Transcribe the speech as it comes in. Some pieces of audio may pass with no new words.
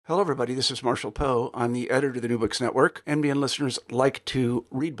Hello, everybody. This is Marshall Poe. I'm the editor of the New Books Network. NBN listeners like to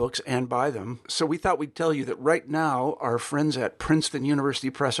read books and buy them. So we thought we'd tell you that right now, our friends at Princeton University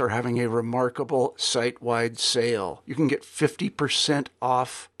Press are having a remarkable site-wide sale. You can get 50%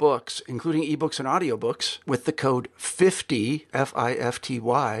 off books, including ebooks and audiobooks, with the code 50,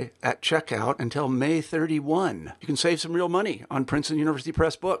 F-I-F-T-Y, at checkout until May 31. You can save some real money on Princeton University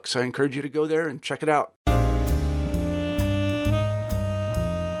Press books. I encourage you to go there and check it out.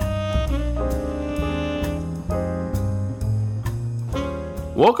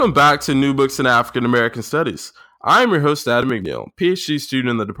 Welcome back to New Books in African American Studies. I'm your host, Adam McNeil, PhD student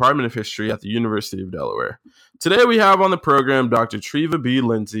in the Department of History at the University of Delaware. Today we have on the program Dr. Treva B.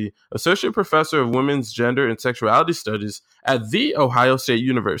 Lindsay, Associate Professor of Women's Gender and Sexuality Studies at The Ohio State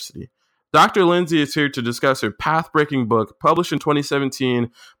University. Dr. Lindsay is here to discuss her path-breaking book published in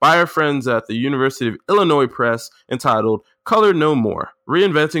 2017 by our friends at the University of Illinois Press entitled Color No More,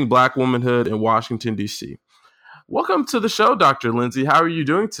 Reinventing Black Womanhood in Washington, D.C. Welcome to the show, Dr. Lindsay. How are you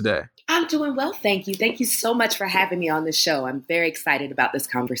doing today? I'm doing well, thank you. Thank you so much for having me on the show. I'm very excited about this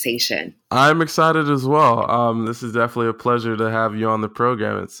conversation. I'm excited as well. This is definitely a pleasure to have you on the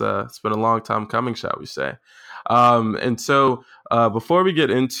program. It's been a long time coming, shall we say. And so before we get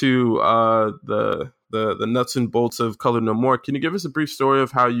into the nuts and bolts of Color No More, can you give us a brief story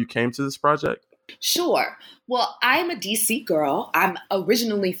of how you came to this project? Sure. Well, I'm a DC girl. I'm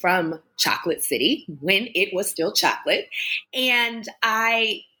originally from Chocolate City when it was still chocolate. And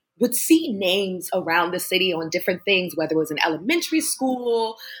I would see names around the city on different things, whether it was an elementary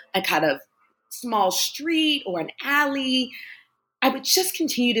school, a kind of small street, or an alley. I would just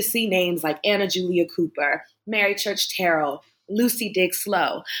continue to see names like Anna Julia Cooper, Mary Church Terrell, Lucy Diggs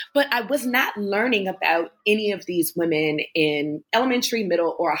Slow. But I was not learning about any of these women in elementary,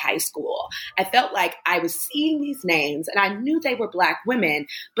 middle, or high school. I felt like I was seeing these names and I knew they were Black women,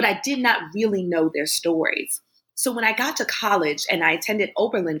 but I did not really know their stories. So when I got to college and I attended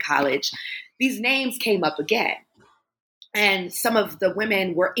Oberlin College, these names came up again. And some of the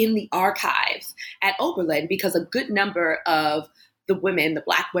women were in the archives at Oberlin because a good number of the women, the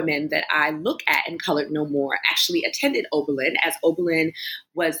Black women that I look at in Color No More actually attended Oberlin, as Oberlin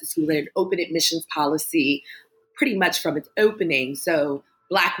was the school that had open admissions policy pretty much from its opening. So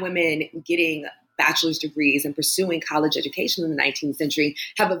Black women getting bachelor's degrees and pursuing college education in the 19th century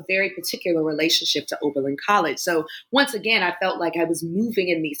have a very particular relationship to Oberlin College. So once again, I felt like I was moving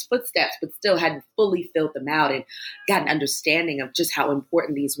in these footsteps, but still hadn't fully filled them out and got an understanding of just how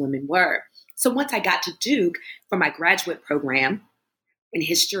important these women were. So once I got to Duke for my graduate program in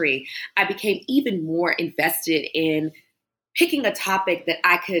history, I became even more invested in picking a topic that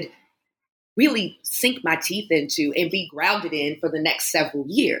I could really sink my teeth into and be grounded in for the next several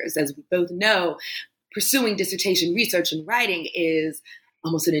years. As we both know, pursuing dissertation research and writing is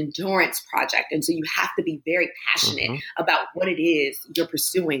almost an endurance project. And so you have to be very passionate about what it is you're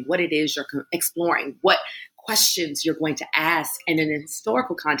pursuing, what it is you're exploring, what questions you're going to ask, and in a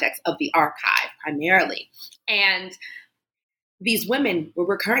historical context of the archive primarily. And these women were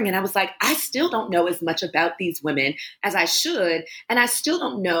recurring. And I was like, I still don't know as much about these women as I should. And I still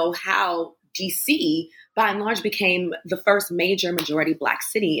don't know how DC, by and large, became the first major majority Black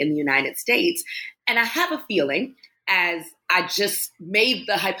city in the United States. And I have a feeling, as I just made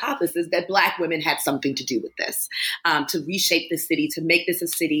the hypothesis, that Black women had something to do with this, to reshape the city, to make this a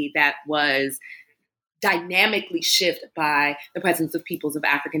city that was dynamically shifted by the presence of peoples of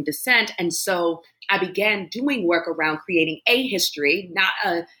African descent. And so I began doing work around creating a history, not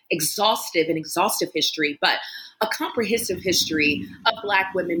an exhaustive history, but a comprehensive history of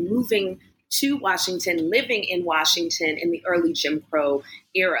Black women moving to Washington, living in Washington in the early Jim Crow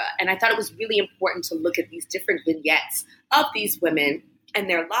era. And I thought it was really important to look at these different vignettes of these women and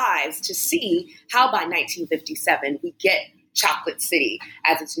their lives to see how by 1957 we get Chocolate City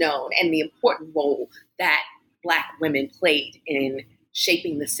as it's known and the important role that Black women played in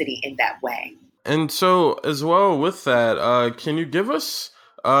shaping the city in that way. And so as well with that, can you give us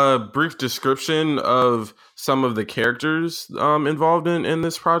a brief description of some of the characters involved in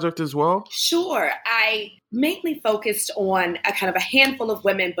this project as well? Sure. I mainly focused on a kind of a handful of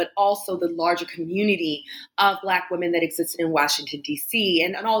women, but also the larger community of Black women that existed in Washington, D.C.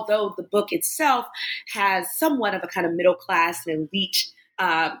 And although the book itself has somewhat of a kind of middle class and elite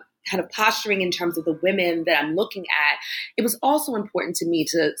kind of posturing in terms of the women that I'm looking at, it was also important to me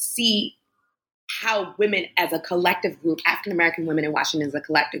to see how women as a collective group, African-American women in Washington as a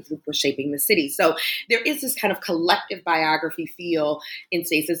collective group, were shaping the city. So there is this kind of collective biography feel in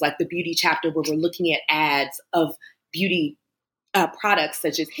spaces like the beauty chapter, where we're looking at ads of beauty products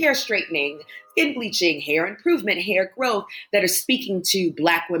such as hair straightening, skin bleaching, hair improvement, hair growth that are speaking to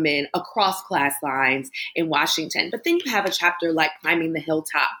Black women across class lines in Washington. But then you have a chapter like Climbing the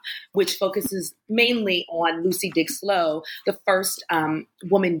Hilltop, which focuses mainly on Lucy Dix Lowe, the first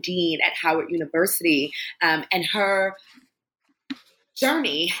woman dean at Howard University, and her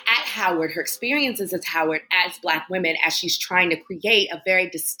journey at Howard, her experiences at Howard as Black women, as she's trying to create a very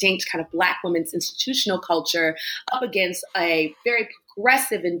distinct kind of Black women's institutional culture up against a very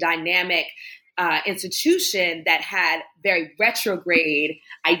progressive and dynamic institution that had very retrograde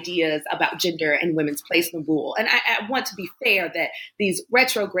ideas about gender and women's place in the rule. And I want to be fair that these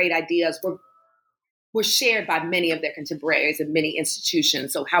retrograde ideas were shared by many of their contemporaries in many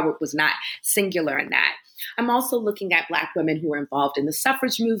institutions. So Howard was not singular in that. I'm also looking at Black women who were involved in the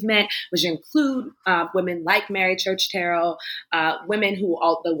suffrage movement, which include women like Mary Church Terrell, women who,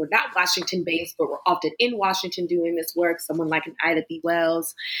 although were not Washington-based, but were often in Washington doing this work, someone like an Ida B.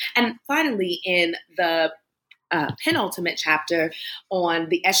 Wells. And finally, in the penultimate chapter on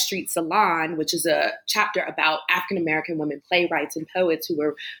the S Street Salon, which is a chapter about African-American women playwrights and poets who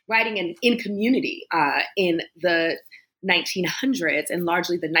were writing in community in the 1900s and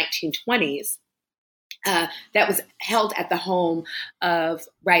largely the 1920s. That was held at the home of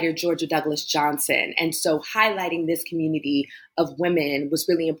writer Georgia Douglas Johnson. And so highlighting this community of women was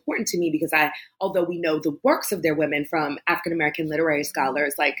really important to me because although we know the works of their women from African-American literary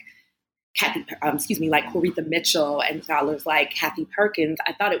scholars like like Coretha Mitchell and scholars like Kathy Perkins,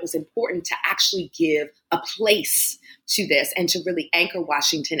 I thought it was important to actually give a place to this and to really anchor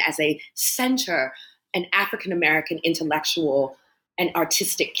Washington as a center, an African-American intellectual and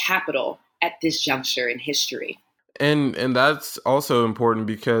artistic capital at this juncture in history. And that's also important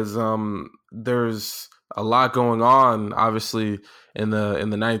because there's a lot going on, obviously, in the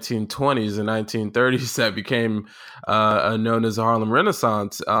 1920s and 1930s that became known as the Harlem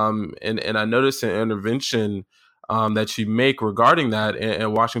Renaissance. And I noticed an intervention that you make regarding that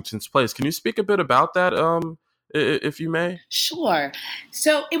in Washington's place. Can you speak a bit about that, if you may? Sure.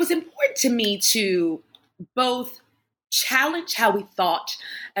 So it was important to me to both challenge how we thought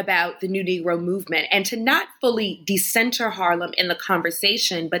about the New Negro movement and to not fully decenter Harlem in the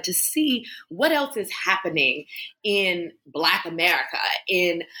conversation, but to see what else is happening in Black America,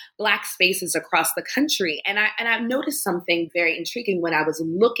 in Black spaces across the country. And I noticed something very intriguing when I was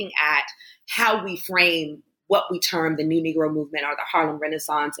looking at how we frame what we term the New Negro movement or the Harlem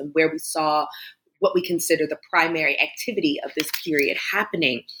Renaissance and where we saw what we consider the primary activity of this period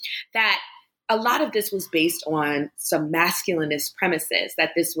happening, that a lot of this was based on some masculinist premises,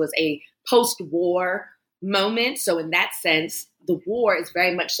 that this was a post-war moment. So in that sense, the war is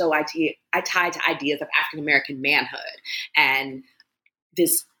very much so tied to ideas of African-American manhood and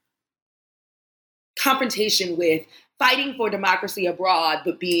this confrontation with fighting for democracy abroad,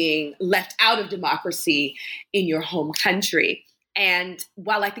 but being left out of democracy in your home country. And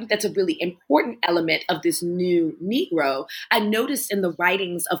while I think that's a really important element of this new Negro, I noticed in the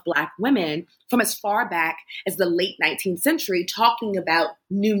writings of Black women from as far back as the late 19th century talking about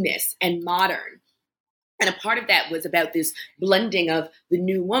newness and modern. And a part of that was about this blending of the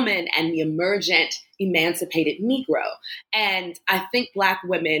new woman and the emergent emancipated Negro. And I think Black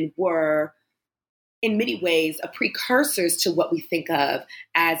women were in many ways, precursors to what we think of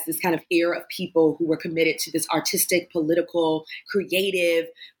as this kind of era of people who were committed to this artistic, political, creative,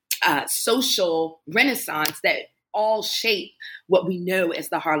 social renaissance that all shape what we know as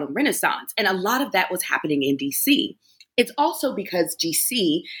the Harlem Renaissance. And a lot of that was happening in DC. It's also because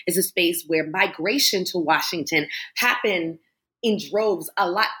DC is a space where migration to Washington happened in droves a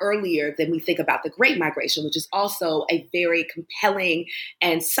lot earlier than we think about the Great Migration, which is also a very compelling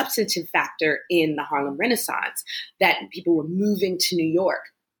and substantive factor in the Harlem Renaissance, that people were moving to New York.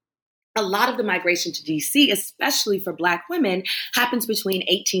 A lot of the migration to DC, especially for Black women, happens between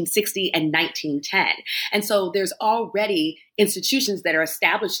 1860 and 1910. And so there's already institutions that are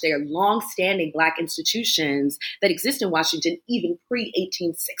established there, long-standing Black institutions that exist in Washington, even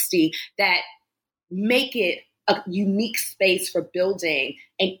pre-1860, that make it a unique space for building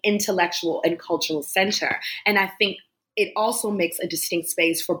an intellectual and cultural center. And I think it also makes a distinct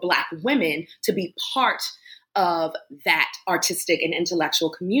space for Black women to be part of that artistic and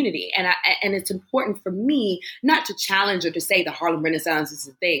intellectual community. And it's important for me not to challenge or to say the Harlem Renaissance is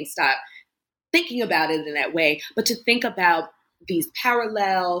a thing, stop thinking about it in that way, but to think about these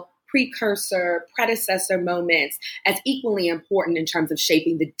parallel precursor, predecessor moments as equally important in terms of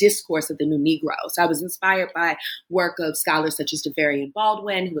shaping the discourse of the new Negro. So I was inspired by work of scholars such as DeVarian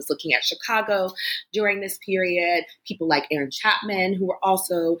Baldwin, who was looking at Chicago during this period, people like Aaron Chapman, who were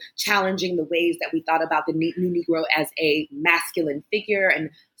also challenging the ways that we thought about the new Negro as a masculine figure and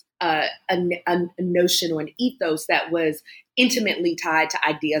a notion or an ethos that was intimately tied to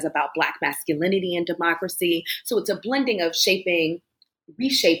ideas about Black masculinity and democracy. So it's a blending of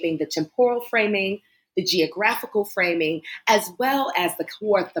reshaping the temporal framing, the geographical framing, as well as the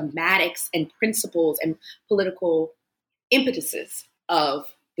core thematics and principles and political impetuses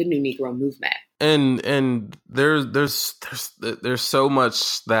of the new Negro movement. And there's so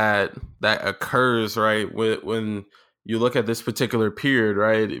much that occurs, right, when you look at this particular period,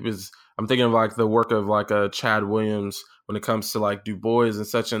 right? I'm thinking of like the work of like Chad Williams when it comes to like Du Bois and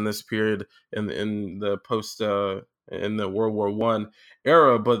such in this period in the post in the World War I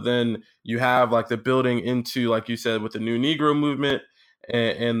era. But then you have like the building into, like you said, with the New Negro movement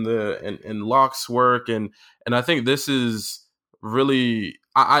and Locke's work, and I think this is really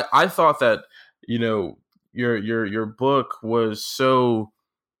I thought that, you know, your book was so,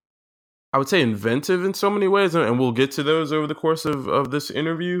 I would say, inventive in so many ways, and we'll get to those over the course of this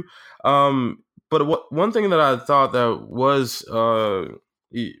interview. But one thing that I thought that was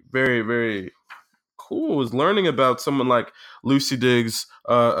very, very cool was learning about someone like Lucy Diggs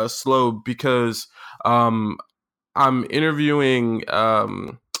Slowe, because I'm interviewing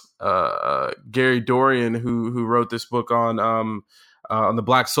Gary Dorian, who wrote this book on the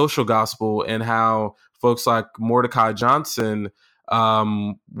Black social gospel, and how folks like Mordecai Johnson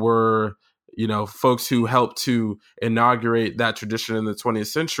were, you know, folks who helped to inaugurate that tradition in the 20th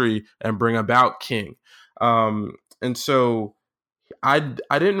century and bring about King. And so I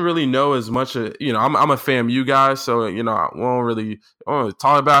didn't really know as much. You know, I'm a FAMU guy, so, you know, I won't really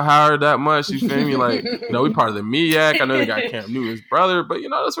talk about Howard that much. You feel me? Like, you know, we part of the MEAC. I know they got Cam Newton's brother, but, you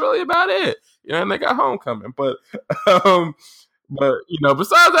know, that's really about it. You know, and they got Homecoming. But you know,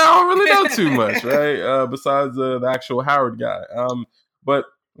 besides that, I don't really know too much, right? Besides the actual Howard guy. But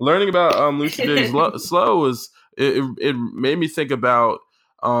learning about Lucy Diggs Slowe was, it made me think about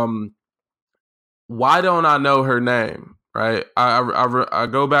why don't I know her name? Right, I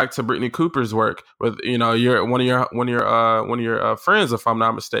go back to Brittany Cooper's work with, you know, one of your friends, if I'm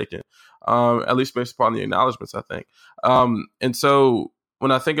not mistaken, at least based upon the acknowledgments, I think. And so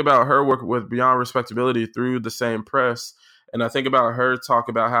when I think about her work with Beyond Respectability through the same press, and I think about her talk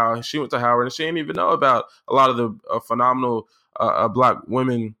about how she went to Howard and she didn't even know about a lot of the phenomenal Black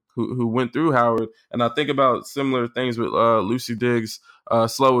women who went through Howard, and I think about similar things with Lucy Diggs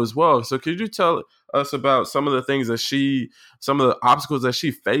Slowe as well. So could you tell us about some of the things that some of the obstacles that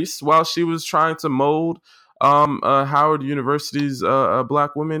she faced while she was trying to mold Howard University's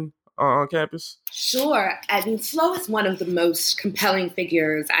Black women on campus? Sure. I mean, Slowe is one of the most compelling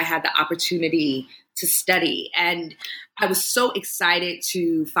figures I had the opportunity to study. And I was so excited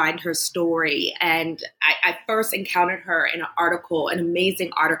to find her story. And I first encountered her in an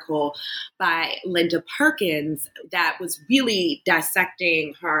amazing article by Linda Perkins that was really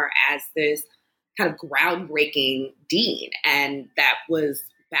dissecting her as this kind of groundbreaking dean, and that was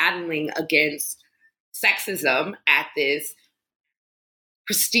battling against sexism at this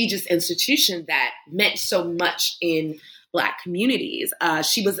prestigious institution that meant so much in Black communities.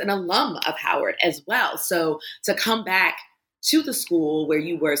 She was an alum of Howard as well. So to come back to the school where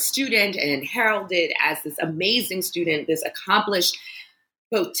you were a student and heralded as this amazing student, this accomplished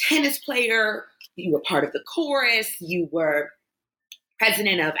both tennis player, you were part of the chorus, you were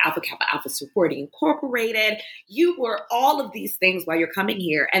president of Alpha Kappa Alpha Sorority Incorporated, you were all of these things while you're coming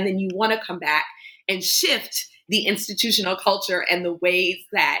here, and then you want to come back and shift the institutional culture and the ways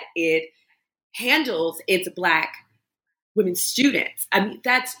that it handles its Black women students. I mean,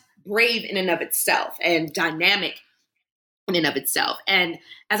 that's brave in and of itself and dynamic in and of itself. And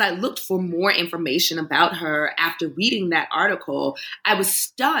as I looked for more information about her after reading that article, I was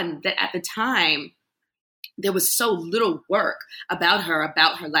stunned that at the time, there was so little work about her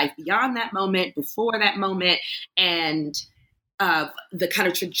life beyond that moment, before that moment, and the kind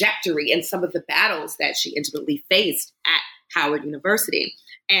of trajectory and some of the battles that she intimately faced at Howard University.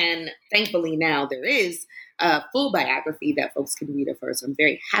 And thankfully now there is a full biography that folks can read of her. So I'm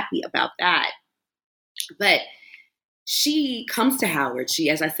very happy about that. But she comes to Howard. She,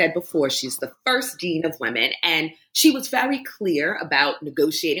 as I said before, she's the first dean of women, and she was very clear about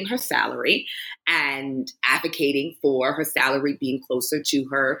negotiating her salary and advocating for her salary being closer to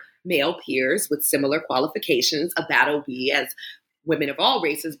her male peers with similar qualifications, a battle we as women of all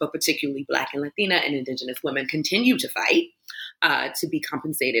races, but particularly Black and Latina and Indigenous women, continue to fight. to be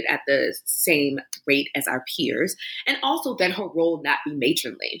compensated at the same rate as our peers. And also that her role not be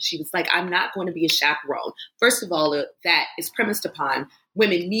matronly. She was like, I'm not going to be a chaperone. First of all, that is premised upon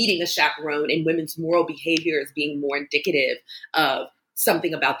women needing a chaperone and women's moral behavior as being more indicative of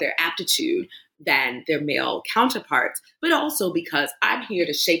something about their aptitude than their male counterparts, but also because I'm here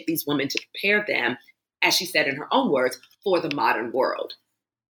to shape these women to prepare them, as she said in her own words, for the modern world.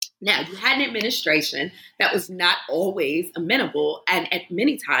 Now, you had an administration that was not always amenable and at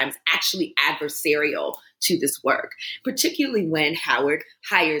many times actually adversarial to this work, particularly when Howard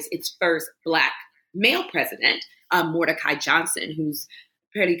hires its first Black male president, Mordecai Johnson, who's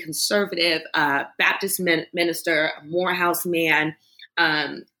pretty conservative, Baptist minister, a Morehouse man.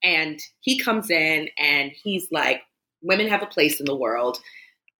 And he comes in and he's like, women have a place in the world.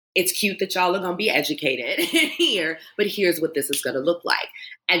 It's cute that y'all are going to be educated here, but here's what this is going to look like.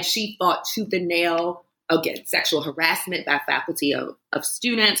 And she fought tooth and nail against sexual harassment by faculty of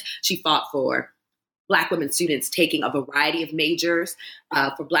students. She fought for Black women students taking a variety of majors,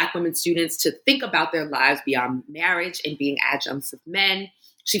 for Black women students to think about their lives beyond marriage and being adjuncts of men.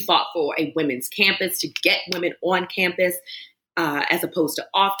 She fought for a women's campus to get women on campus as opposed to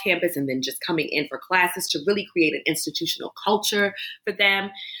off campus and then just coming in for classes, to really create an institutional culture for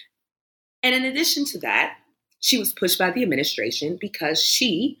them. And in addition to that, she was pushed by the administration because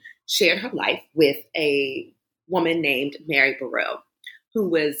she shared her life with a woman named Mary Burrell, who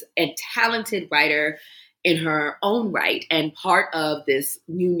was a talented writer in her own right and part of this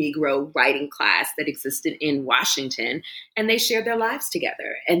new Negro writing class that existed in Washington. And they shared their lives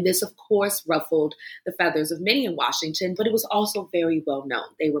together. And this, of course, ruffled the feathers of many in Washington, but it was also very well known.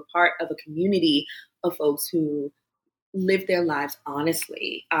 They were part of a community of folks who lived their lives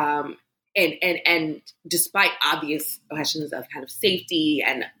honestly. And despite obvious questions of kind of safety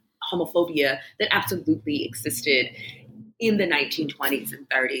and homophobia that absolutely existed in the 1920s and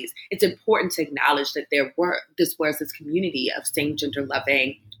 30s, it's important to acknowledge that this was this community of same-gender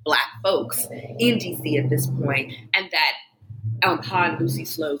loving Black folks in DC at this point, and that upon Lucy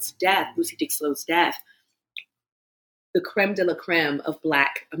Dick Slow's death, the creme de la creme of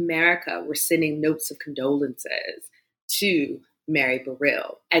Black America were sending notes of condolences to Mary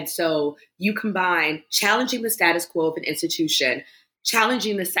Burrell. And so you combine challenging the status quo of an institution,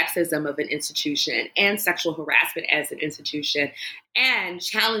 challenging the sexism of an institution and sexual harassment as an institution, and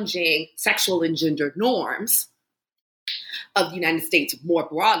challenging sexual and gender norms of the United States more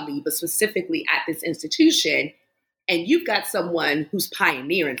broadly, but specifically at this institution. And you've got someone who's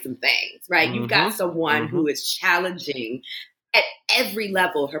pioneering some things, right? Mm-hmm. You've got someone who is challenging at every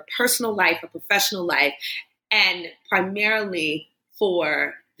level, her personal life, her professional life, and primarily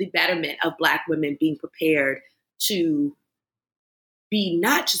for the betterment of Black women being prepared to be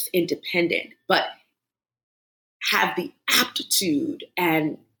not just independent, but have the aptitude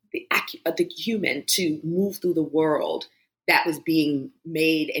and the human to move through the world that was being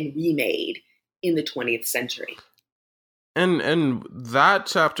made and remade in the 20th century. And that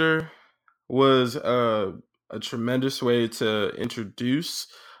chapter was a tremendous way to introduce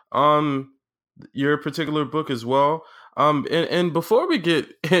your particular book as well. And before we get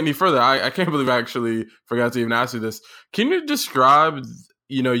any further, I can't believe I actually forgot to even ask you this. Can you describe,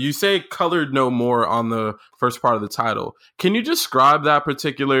 you say Colored No More on the first part of the title. Can you describe that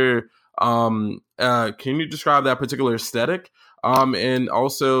particular aesthetic? And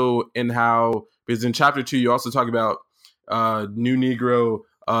also in how, because in chapter 2, you also talk about New Negro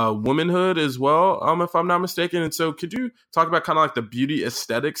womanhood as well, if I'm not mistaken. And so could you talk about kind of like the beauty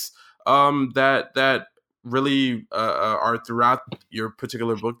aesthetics that really are throughout your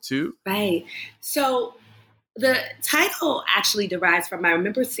particular book too? Right. So the title actually derives from, I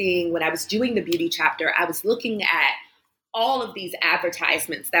remember seeing when I was doing the beauty chapter, I was looking at all of these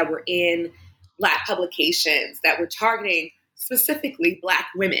advertisements that were in Black publications that were targeting specifically Black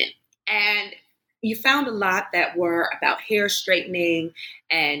women. And you found a lot that were about hair straightening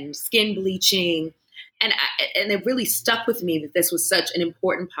and skin bleaching. And it really stuck with me that this was such an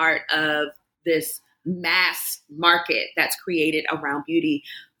important part of this mass market that's created around beauty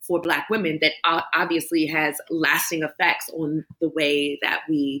for Black women that obviously has lasting effects on the way that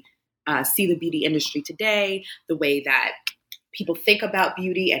we see the beauty industry today, the way that people think about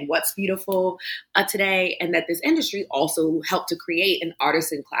beauty and what's beautiful today, and that this industry also helped to create an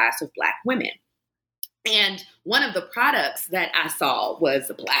artisan class of Black women. And one of the products that I saw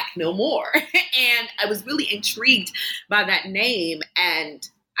was Black No More. And I was really intrigued by that name. And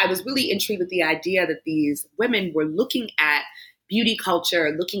I was really intrigued with the idea that these women were looking at beauty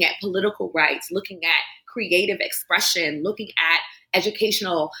culture, looking at political rights, looking at creative expression, looking at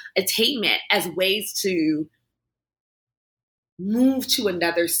educational attainment as ways to move to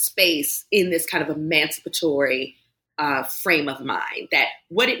another space in this kind of emancipatory frame of mind, that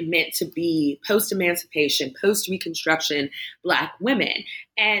what it meant to be post-emancipation, post-Reconstruction Black women.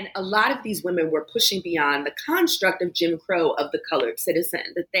 And a lot of these women were pushing beyond the construct of Jim Crow of the colored citizen,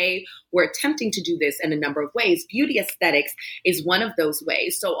 that they were attempting to do this in a number of ways. Beauty aesthetics is one of those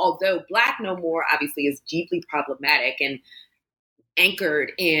ways. So although Black No More obviously is deeply problematic and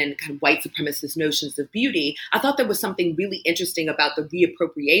anchored in kind of white supremacist notions of beauty, I thought there was something really interesting about the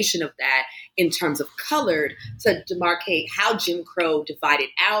reappropriation of that in terms of colored, to demarcate how Jim Crow divided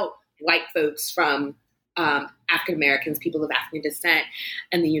out white folks from African Americans, people of African descent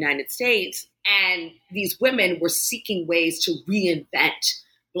in the United States. And these women were seeking ways to reinvent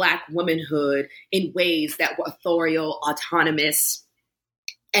Black womanhood in ways that were authorial, autonomous,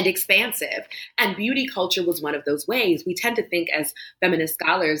 and expansive. And beauty culture was one of those ways. We tend to think as feminist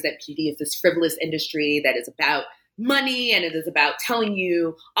scholars that beauty is this frivolous industry that is about money, and it is about telling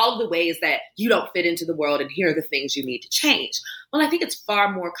you all of the ways that you don't fit into the world and here are the things you need to change. Well, I think it's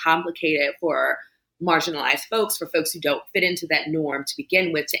far more complicated for marginalized folks, for folks who don't fit into that norm to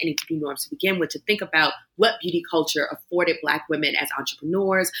begin with, to any beauty norms to begin with, to think about what beauty culture afforded Black women as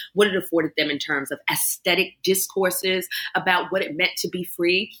entrepreneurs, what it afforded them in terms of aesthetic discourses about what it meant to be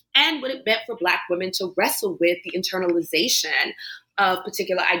free, and what it meant for Black women to wrestle with the internalization of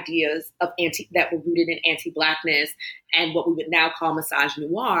particular ideas of that were rooted in anti-Blackness and what we would now call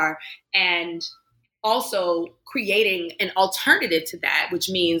misogynoir, and also creating an alternative to that, which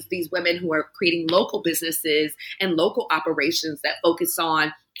means these women who are creating local businesses and local operations that focus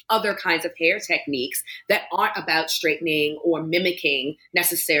on other kinds of hair techniques that aren't about straightening or mimicking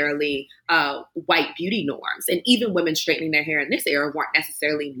necessarily white beauty norms. And even women straightening their hair in this era weren't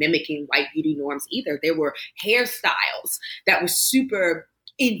necessarily mimicking white beauty norms either. There were hairstyles that were super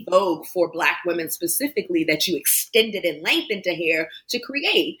in vogue for Black women specifically that you extended and lengthened to hair to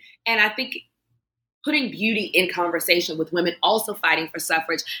create. And I think putting beauty in conversation with women also fighting for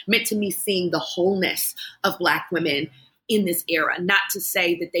suffrage meant to me seeing the wholeness of Black women in this era, not to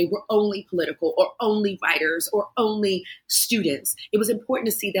say that they were only political or only writers or only students. It was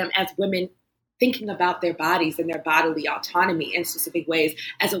important to see them as women thinking about their bodies and their bodily autonomy in specific ways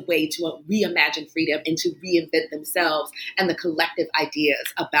as a way to reimagine freedom and to reinvent themselves and the collective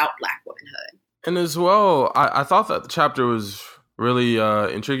ideas about Black womanhood. And as well, I thought that the chapter was really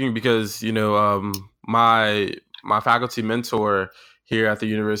intriguing because, my faculty mentor here at the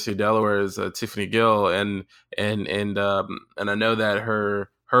University of Delaware is Tiffany Gill, and I know that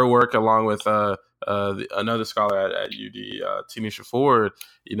her work along with another scholar at UD, Tanisha Ford,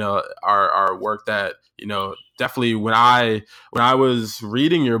 are work that definitely when I was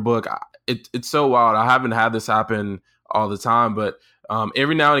reading your book, it's so wild. I haven't had this happen all the time, but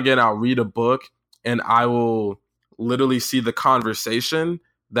every now and again I'll read a book and I will literally see the conversation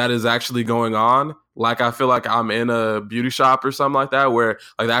that is actually going on. Like I feel like I'm in a beauty shop or something like that, where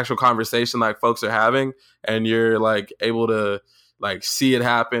like the actual conversation like folks are having, and you're like able to like see it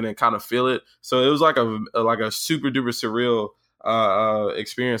happen and kind of feel it. So it was like a super duper surreal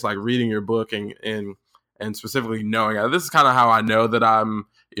experience, like reading your book and specifically knowing this is kind of how I know that I'm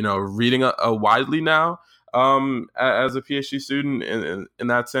reading a widely now as a PhD student in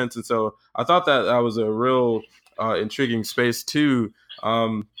that sense. And so I thought that was a real intriguing space too.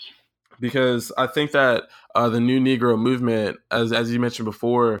 Because I think that the New Negro movement, as you mentioned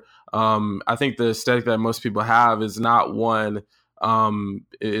before, I think the aesthetic that most people have is not one,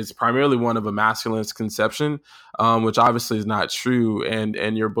 is primarily one of a masculine conception, which obviously is not true.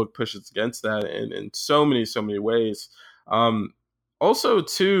 And your book pushes against that in so many ways. Also,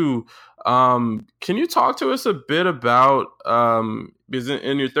 too, can you talk to us a bit about, because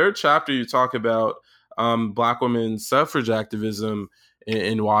in your third chapter, you talk about Black women's suffrage activism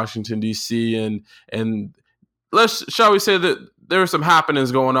in Washington, D.C. and shall we say that there are some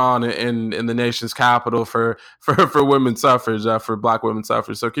happenings going on in the nation's capital for women's suffrage, for Black women's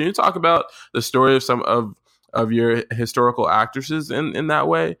suffrage. So can you talk about the story of some of your historical actresses in that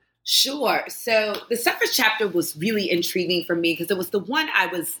way? Sure. So the suffrage chapter was really intriguing for me because it was the one I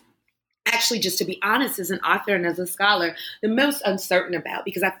was actually, just to be honest, as an author and as a scholar, the most uncertain about,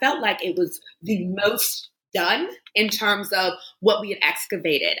 because I felt like it was the most done in terms of what we had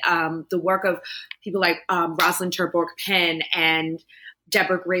excavated. The work of people like Rosalind Terborg Penn and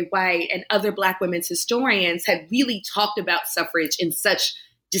Deborah Gray White and other Black women's historians had really talked about suffrage in such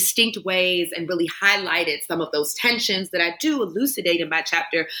distinct ways and really highlighted some of those tensions that I do elucidate in my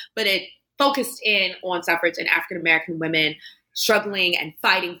chapter, but it focused in on suffrage and African American women struggling and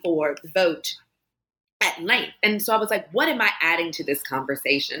fighting for the vote at length. And so I was like, what am I adding to this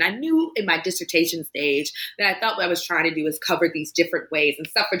conversation? I knew in my dissertation stage that I thought what I was trying to do is cover these different ways, and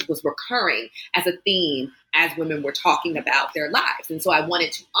suffrage was recurring as a theme as women were talking about their lives. And so I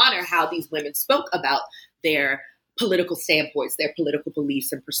wanted to honor how these women spoke about their political standpoints, their political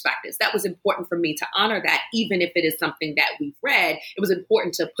beliefs and perspectives. That was important for me to honor that, even if it is something that we've read. It was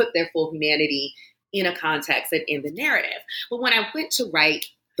important to put their full humanity in a context and in the narrative. But when I went to write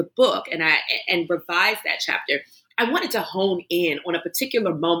the book and revise that chapter, I wanted to hone in on a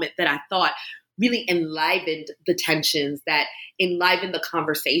particular moment that I thought really enlivened the tensions, that enlivened the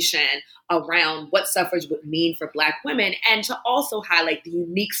conversation around what suffrage would mean for Black women, and to also highlight the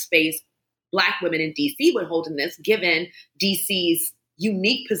unique space Black women in DC would hold in this, given DC's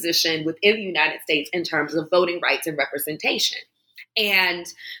unique position within the United States in terms of voting rights and representation. And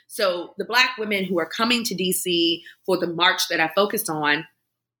so the Black women who are coming to DC for the march that I focused on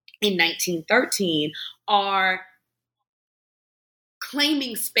in 1913 are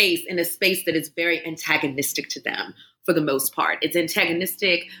claiming space in a space that is very antagonistic to them for the most part. It's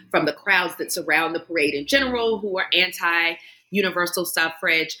antagonistic from the crowds that surround the parade in general, who are anti-universal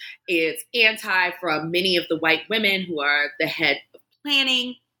suffrage. It's anti from many of the white women who are the head of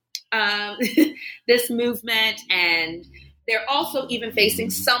planning this movement. And they're also even facing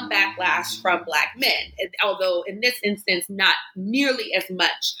some backlash from Black men, although in this instance, not nearly as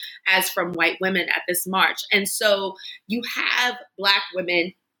much as from white women at this march. And so you have Black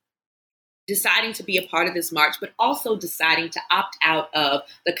women deciding to be a part of this march, but also deciding to opt out of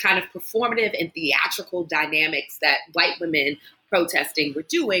the kind of performative and theatrical dynamics that white women protesting were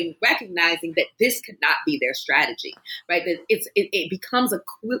doing, recognizing that this could not be their strategy, right? That it becomes a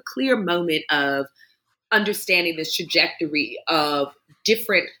clear moment of understanding this trajectory of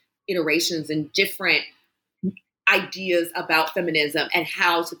different iterations and different ideas about feminism and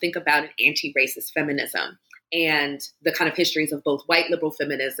how to think about an anti-racist feminism, and the kind of histories of both white liberal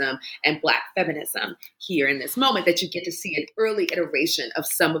feminism and Black feminism here in this moment, that you get to see an early iteration of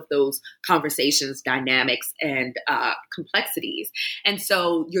some of those conversations, dynamics, and complexities. And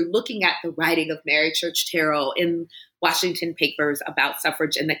so you're looking at the writing of Mary Church Terrell in Washington papers about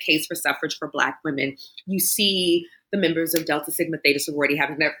suffrage and the case for suffrage for Black women. You see the members of Delta Sigma Theta sorority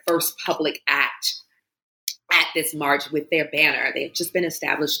having their first public act at this march with their banner. They had just been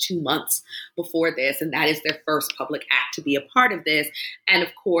established 2 months before this, and that is their first public act to be a part of this. And of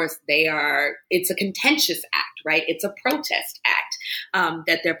course, it's a contentious act, right? It's a protest act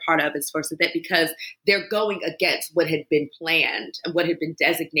that they're part of, as first of that, because they're going against what had been planned and what had been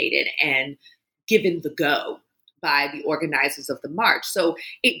designated and given the go by the organizers of the march. So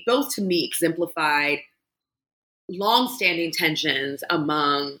it both, to me, exemplified longstanding tensions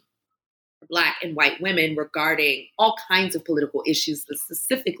among Black and white women regarding all kinds of political issues, but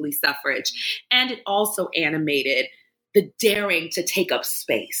specifically suffrage. And it also animated the daring to take up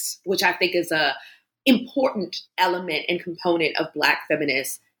space, which I think is a important element and component of Black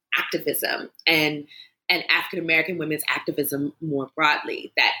feminist activism and African-American women's activism more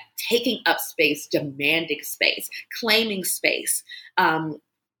broadly, that taking up space, demanding space, claiming space,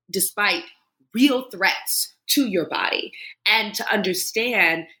 despite real threats to your body, and to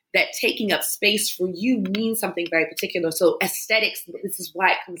understand that taking up space for you means something very particular. So aesthetics, this is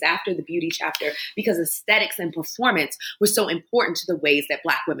why it comes after the beauty chapter, because aesthetics and performance were so important to the ways that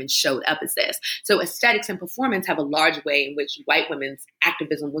Black women showed up as this. So aesthetics and performance have a large way in which white women's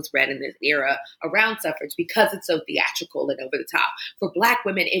activism was read in this era around suffrage, because it's so theatrical and over the top. For Black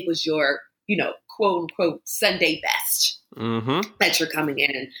women, it was your, quote unquote, Sunday best that you're coming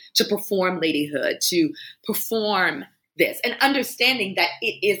in to perform ladyhood, to perform this, and understanding that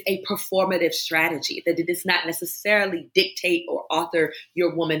it is a performative strategy, that it does not necessarily dictate or author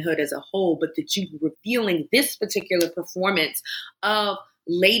your womanhood as a whole, but that you're revealing this particular performance of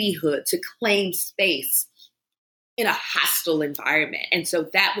ladyhood to claim space in a hostile environment. And so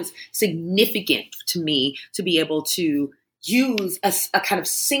that was significant to me, to be able to use a kind of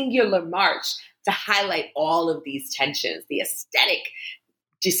singular march to highlight all of these tensions, the aesthetic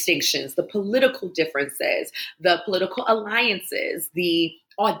distinctions, the political differences, the political alliances, the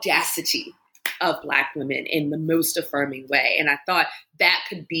audacity of Black women in the most affirming way. And I thought that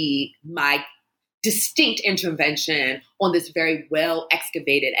could be my distinct intervention on this very well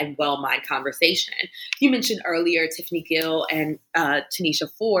excavated and well mined conversation. You mentioned earlier Tiffany Gill and Tanisha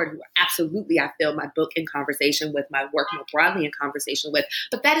Ford, who are absolutely, I feel, my book in conversation with, my work more broadly in conversation with,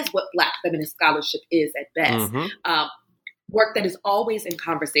 but that is what Black feminist scholarship is at best. work that is always in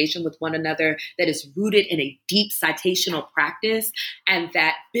conversation with one another, that is rooted in a deep citational practice, and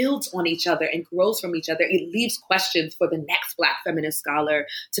that builds on each other and grows from each other. It leaves questions for the next Black feminist scholar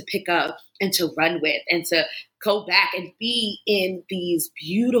to pick up and to run with and to go back and be in these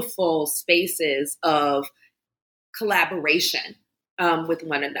beautiful spaces of collaboration with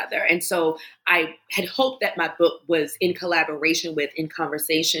one another. And so I had hoped that my book was in collaboration with, in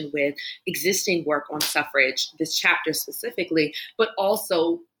conversation with existing work on suffrage, this chapter specifically, but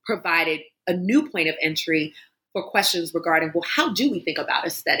also provided a new point of entry for questions regarding, well, how do we think about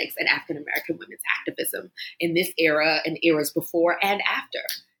aesthetics and African-American women's activism in this era and eras before and after?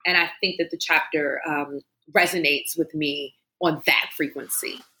 And I think that the chapter resonates with me on that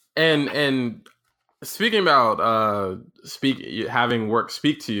frequency. And speaking about having work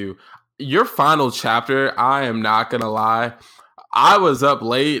speak to you, your final chapter, I am not going to lie, I was up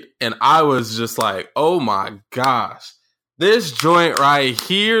late and I was just like, oh my gosh, this joint right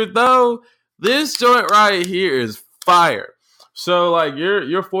here, though, this joint right here is fire. So like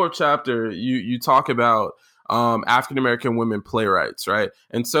your fourth chapter, you talk about African-American women playwrights, right?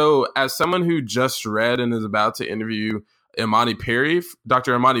 And so as someone who just read and is about to interview Imani Perry,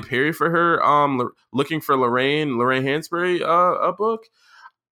 Dr. Imani Perry, for her Looking for Lorraine Hansberry a book,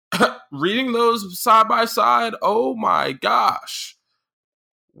 reading those side by side, oh my gosh,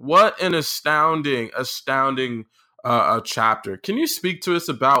 what an astounding chapter. Can you speak to us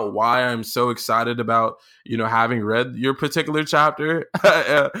about why I'm so excited about, having read your particular chapter?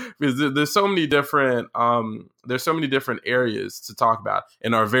 Because there's so many different areas to talk about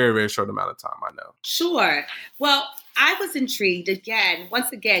in our very, very short amount of time, I know. Sure. Well, I was intrigued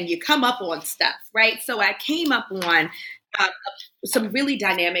once again, you come up on stuff, right? So I came up on some really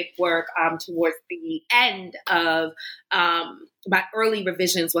dynamic work towards the end of my early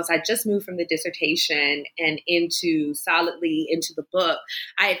revisions. Once I just moved from the dissertation and solidly into the book,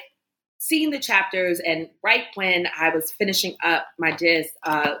 I had seen the chapters, and right when I was finishing up my diss,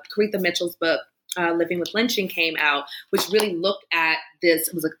 Caretha Mitchell's book, Living with Lynching, came out, which really looked at this.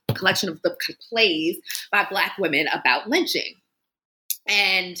 It was a collection of the plays by Black women about lynching.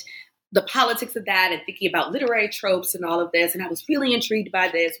 And the politics of that, and thinking about literary tropes and all of this. And I was really intrigued by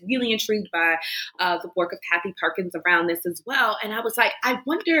this, really intrigued by the work of Kathy Perkins around this as well. And I was like, I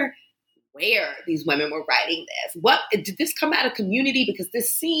wonder where these women were writing this. What did this come out of community? Because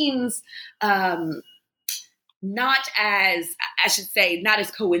this seems not as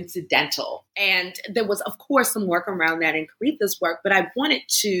coincidental. And there was, of course, some work around that in Caretha's work, but I wanted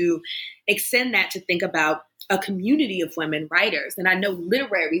to extend that to think about a community of women writers. And I know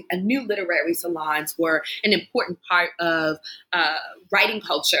new literary salons were an important part of writing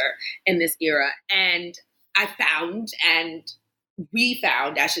culture in this era. And we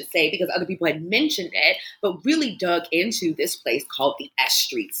found, I should say, because other people had mentioned it, but really dug into this place called the S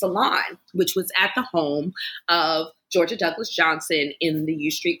Street Salon, which was at the home of Georgia Douglas Johnson in the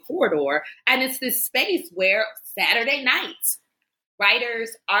U Street corridor. And it's this space where Saturday nights, writers,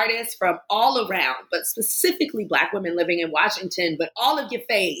 artists from all around, but specifically Black women living in Washington, but all of your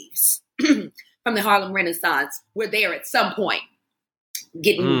faves from the Harlem Renaissance were there at some point,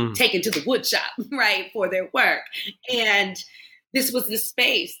 getting taken to the wood shop, right, for their work. And this was the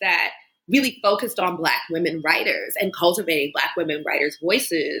space that really focused on Black women writers and cultivating Black women writers'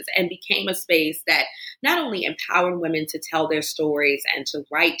 voices, and became a space that not only empowered women to tell their stories and to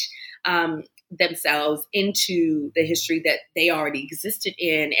write themselves into the history that they already existed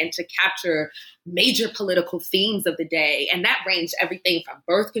in, and to capture major political themes of the day. And that ranged everything from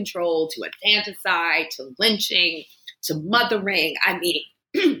birth control to infanticide to lynching to mothering. I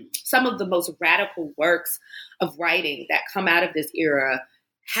mean, some of the most radical works of writing that come out of this era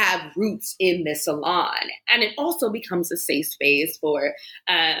have roots in this salon. And it also becomes a safe space for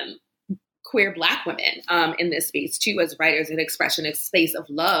queer Black women in this space too, as writers, and expression, a space of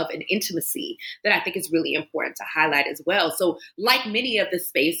love and intimacy that I think is really important to highlight as well. So like many of the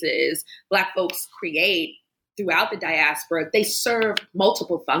spaces Black folks create throughout the diaspora, they serve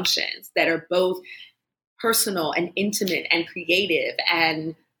multiple functions that are both personal and intimate and creative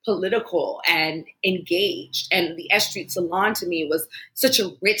and political and engaged. And the S Street Salon to me was such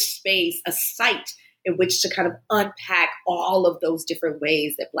a rich space, a site in which to kind of unpack all of those different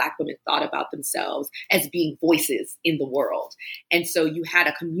ways that Black women thought about themselves as being voices in the world. And so you had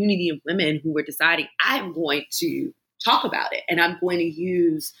a community of women who were deciding, I'm going to talk about it, and I'm going to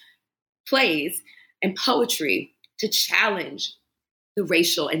use plays and poetry to challenge the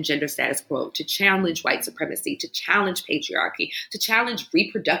racial and gender status quo, to challenge white supremacy, to challenge patriarchy, to challenge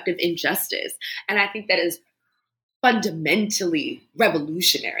reproductive injustice. And I think that is fundamentally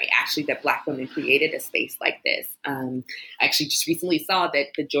revolutionary, actually, that Black women created a space like this. I actually just recently saw that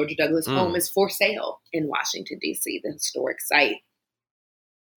the Georgia Douglas home is for sale in Washington, D.C., the historic site.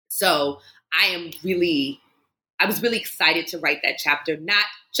 So I was really excited to write that chapter, not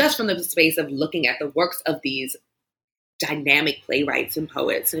just from the space of looking at the works of these dynamic playwrights and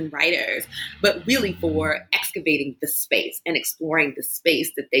poets and writers, but really for excavating the space and exploring the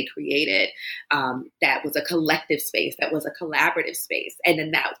space that they created, that was a collective space, that was a collaborative space, and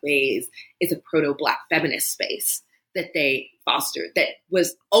in that ways is a proto-Black feminist space that they fostered, that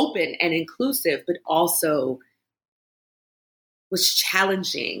was open and inclusive, but also was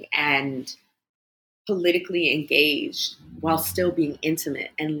challenging and politically engaged while still being intimate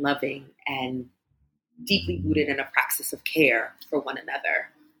and loving and deeply rooted in a praxis of care for one another.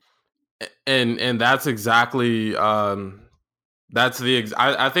 And that's exactly I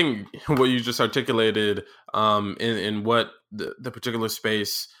think what you just articulated in what the particular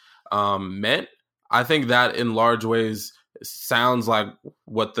space meant. I think that in large ways sounds like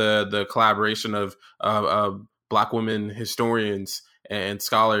what the collaboration of Black women historians and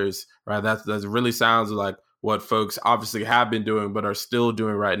scholars, right? That really sounds like what folks obviously have been doing, but are still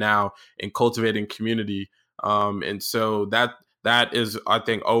doing right now in cultivating community. And so that is, I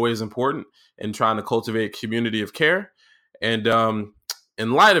think, always important in trying to cultivate community of care. And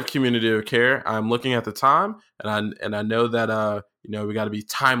in light of community of care, I'm looking at the time, and I know that we got to be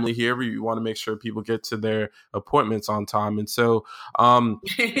timely here. We want to make sure people get to their appointments on time, and so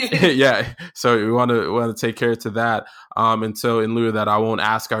yeah, so we want to take care to that. And so in lieu of that, I won't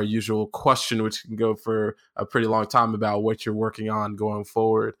ask our usual question, which can go for a pretty long time, about what you're working on going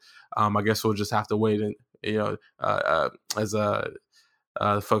forward. I guess we'll just have to wait and as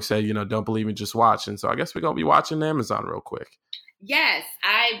folks say, don't believe me, just watch. And so I guess we're going to be watching Amazon real quick. Yes,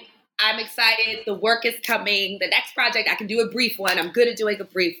 I'm excited. The work is coming. The next project, I can do a brief one. I'm good at doing a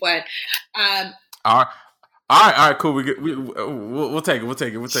brief one. All right, cool. We'll take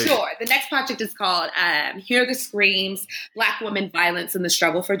it. Sure. The next project is called Hear the Screams, Black Women Violence and the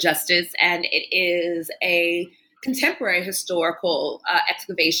Struggle for Justice. And it is a contemporary historical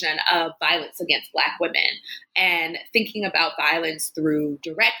excavation of violence against Black women, and thinking about violence through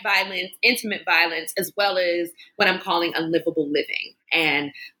direct violence, intimate violence, as well as what I'm calling unlivable living,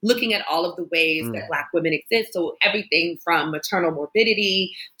 and looking at all of the ways that Black women exist. So everything from maternal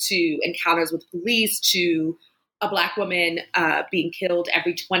morbidity to encounters with police to a Black woman being killed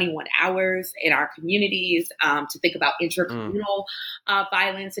every 21 hours in our communities, to think about intracommunal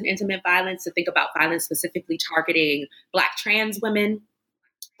violence and intimate violence, to think about violence specifically targeting Black trans women.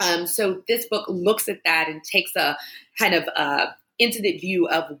 So this book looks at that and takes a kind of intimate view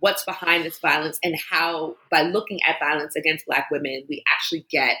of what's behind this violence, and how, by looking at violence against Black women, we actually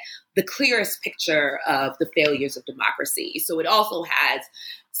get the clearest picture of the failures of democracy. So it also has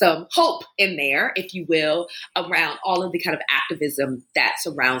some hope in there, if you will, around all of the kind of activism that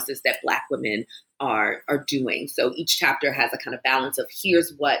surrounds this, that Black women are doing. So each chapter has a kind of balance of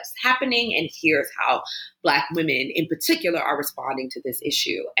here's what's happening and here's how Black women in particular are responding to this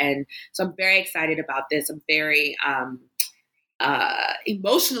issue. And so I'm very excited about this. I'm very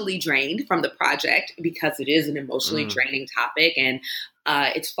emotionally drained from the project, because it is an emotionally draining topic, and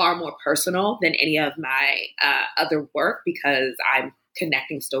it's far more personal than any of my other work, because I'm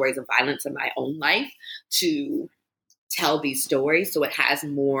connecting stories of violence in my own life to tell these stories. So it has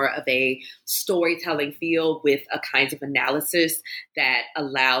more of a storytelling feel with a kind of analysis that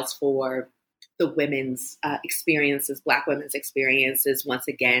allows for the women's experiences, Black women's experiences, once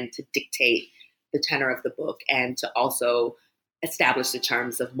again, to dictate the tenor of the book, and to also establish the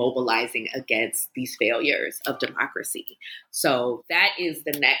terms of mobilizing against these failures of democracy. So that is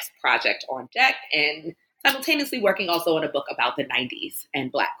the next project on deck, and simultaneously working also on a book about the 90s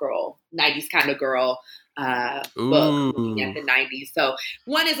and Black girl, 90s kind of girl book, looking at the 90s. So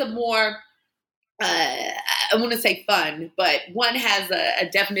one is a more, I want to say fun, but one has a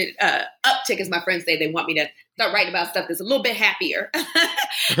definite uptick, as my friends say. They want me to start writing about stuff that's a little bit happier.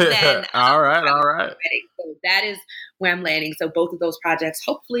 Than, all right. So that is where I'm landing. So both of those projects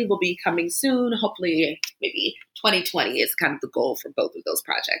hopefully will be coming soon. Hopefully maybe 2020 is kind of the goal for both of those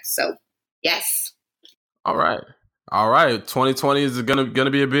projects. So yes. All right. 2020 is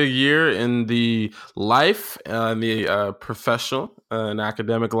gonna be a big year in the life and the professional and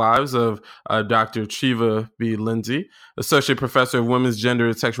academic lives of Dr. Treva B. Lindsey, Associate Professor of Women's Gender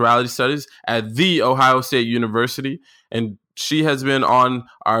and Sexuality Studies at The Ohio State University. And she has been on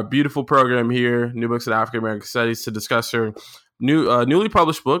our beautiful program here, New Books in African American Studies, to discuss her newly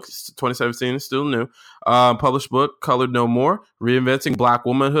published book, 2017 is still new, published book, Colored No More, Reinventing Black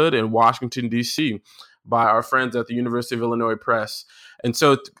Womanhood in Washington, D.C. by our friends at the University of Illinois Press. And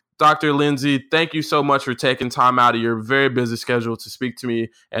so, Dr. Lindsay, thank you so much for taking time out of your very busy schedule to speak to me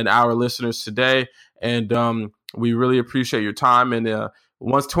and our listeners today. And we really appreciate your time. And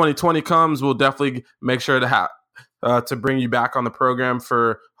once 2020 comes, we'll definitely make sure to bring you back on the program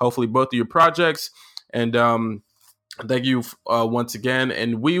for hopefully both of your projects. And thank you once again.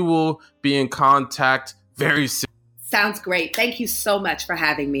 And we will be in contact very soon. Sounds great. Thank you so much for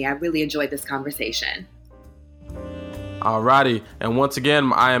having me. I really enjoyed this conversation. Alrighty. And once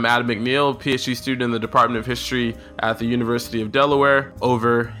again, I am Adam McNeil, PhD student in the Department of History at the University of Delaware.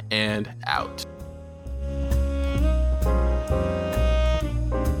 Over and out.